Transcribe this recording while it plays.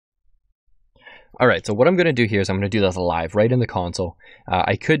All right, so what I'm going to do here is I'm going to do this live right in the console.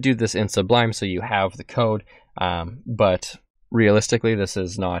 I could do this in Sublime so you have the code, but realistically, this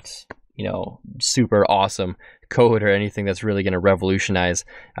is not, super awesome code or anything that's really going to revolutionize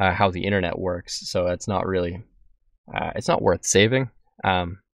how the internet works. So it's not really, it's not worth saving,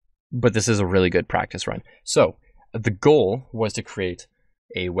 but this is a really good practice run. So the goal was to create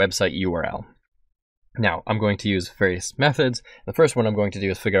a website URL. Now I'm going to use various methods. The first one I'm going to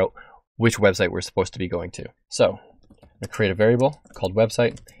do is figure out which website we're supposed to be going to. So I'm going to create a variable called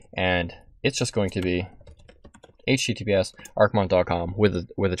website, and it's just going to be https arcmont.com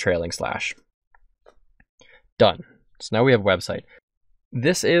with a trailing slash. Done. So now we have website.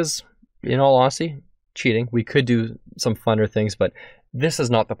 This is, in all honesty, cheating. We could do some funner things, but this is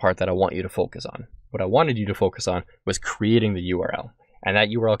not the part that I want you to focus on. What I wanted you to focus on was creating the URL, and that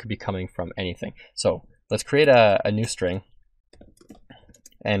URL could be coming from anything. So let's create a new string,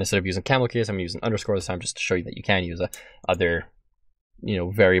 and instead of using camel case, I'm using underscore this time just to show you that you can use other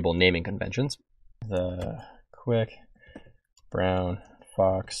variable naming conventions. The quick brown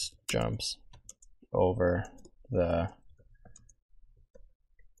fox jumps over the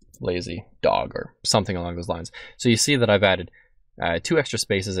lazy dog, or something along those lines. So you see that I've added 2 extra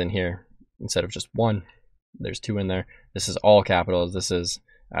spaces in here instead of just 1. There's 2 in there. This is all capitals. This is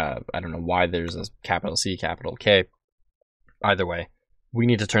I don't know why there's a capital C, capital K. Either way, we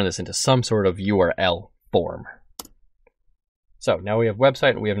need to turn this into some sort of URL form. So now we have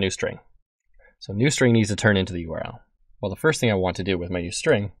website and we have new string. So new string needs to turn into the URL. Well, the first thing I want to do with my new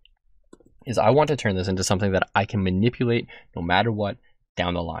string is I want to turn this into something that I can manipulate no matter what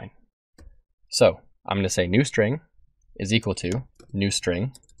down the line. So I'm going to say new string is equal to new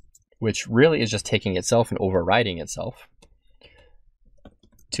string, which really is just taking itself and overriding itself,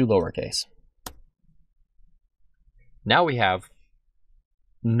 to lowercase. Now we have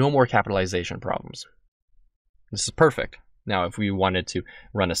no more capitalization problems. This is perfect. Now, if we wanted to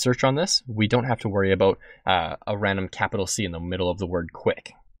run a search on this, we don't have to worry about a random capital C in the middle of the word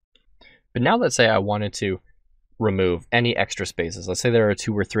quick. But now let's say I wanted to remove any extra spaces. Let's say there are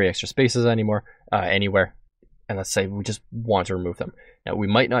 2 or 3 extra spaces anywhere, and let's say we just want to remove them. Now, we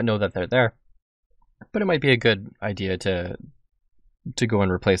might not know that they're there, but it might be a good idea to go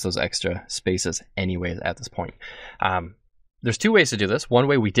and replace those extra spaces anyways at this point. There's 2 ways to do this. One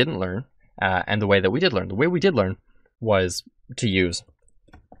way we didn't learn, and the way that we did learn. The way we did learn was to use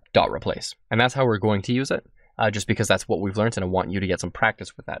dot replace. And that's how we're going to use it, just because that's what we've learned, and I want you to get some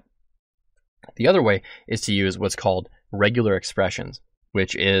practice with that. The other way is to use what's called regular expressions,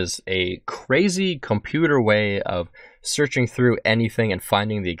 which is a crazy computer way of searching through anything and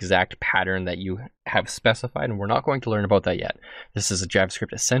finding the exact pattern that you have specified, and we're not going to learn about that yet. This is a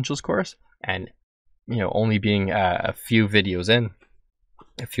JavaScript Essentials course, and only being a few videos in,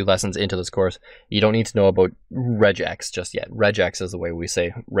 a few lessons into this course, you don't need to know about regex just yet. Regex is the way we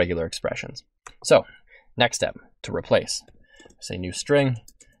say regular expressions. So next step, to replace. Say new string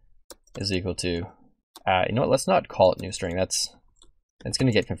is equal to, let's not call it new string. It's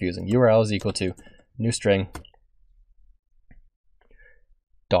going to get confusing. URL is equal to new string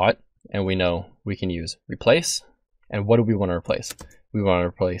dot, and we know we can use replace. And what do we want to replace? We want to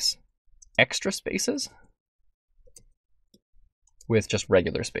replace extra spaces with just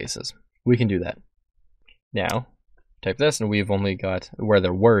regular spaces. We can do that. Now, type this, and we've only got, where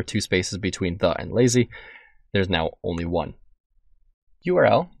there were 2 spaces between the and lazy, there's now only 1.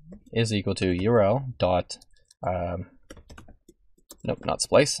 URL is equal to URL dot, nope, not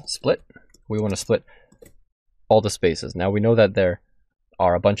splice, split. We want to split all the spaces. Now we know that there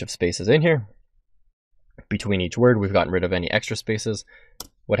are a bunch of spaces in here. Between each word, we've gotten rid of any extra spaces.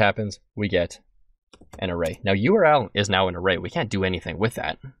 What happens? We get an array. Now URL is now an array. We can't do anything with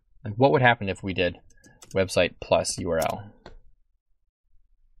that. And what would happen if we did website plus URL?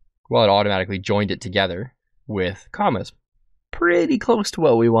 Well, it automatically joined it together with commas. Pretty close to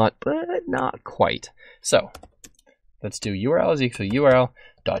what we want, but not quite. So let's do URL is equal to URL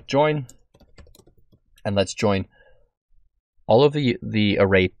dot join, and let's join all of the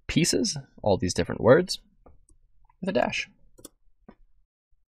array pieces, all these different words, with a dash.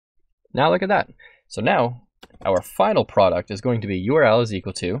 Now look at that. So now our final product is going to be URL is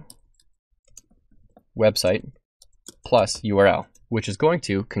equal to website plus URL, which is going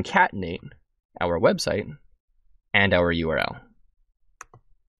to concatenate our website and our URL.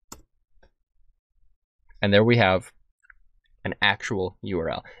 And there we have an actual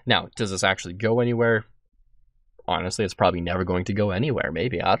URL. Now, does this actually go anywhere? Honestly, it's probably never going to go anywhere.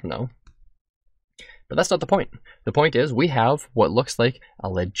 Maybe, I don't know. But that's not the point. The point is we have what looks like a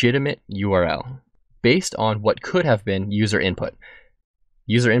legitimate URL based on what could have been user input.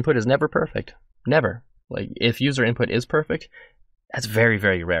 User input is never perfect. Never. Like, if user input is perfect, that's very,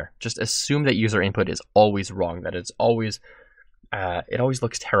 very rare. Just assume that user input is always wrong, that it's always, it always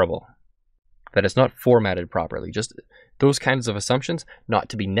looks terrible, that it's not formatted properly. Just those kinds of assumptions, not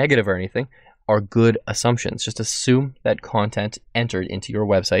to be negative or anything, are good assumptions. Just assume that content entered into your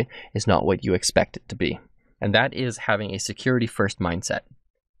website is not what you expect it to be. And that is having a security first mindset.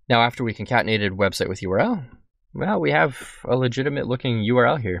 Now, after we concatenated website with URL, well, we have a legitimate looking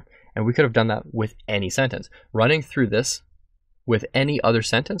URL here, and we could have done that with any sentence. Running through this with any other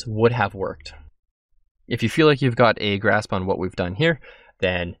sentence would have worked. If you feel like you've got a grasp on what we've done here,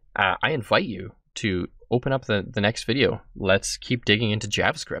 then I invite you to open up the next video. Let's keep digging into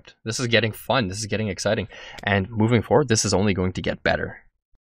JavaScript. This is getting fun. This is getting exciting. And moving forward, this is only going to get better.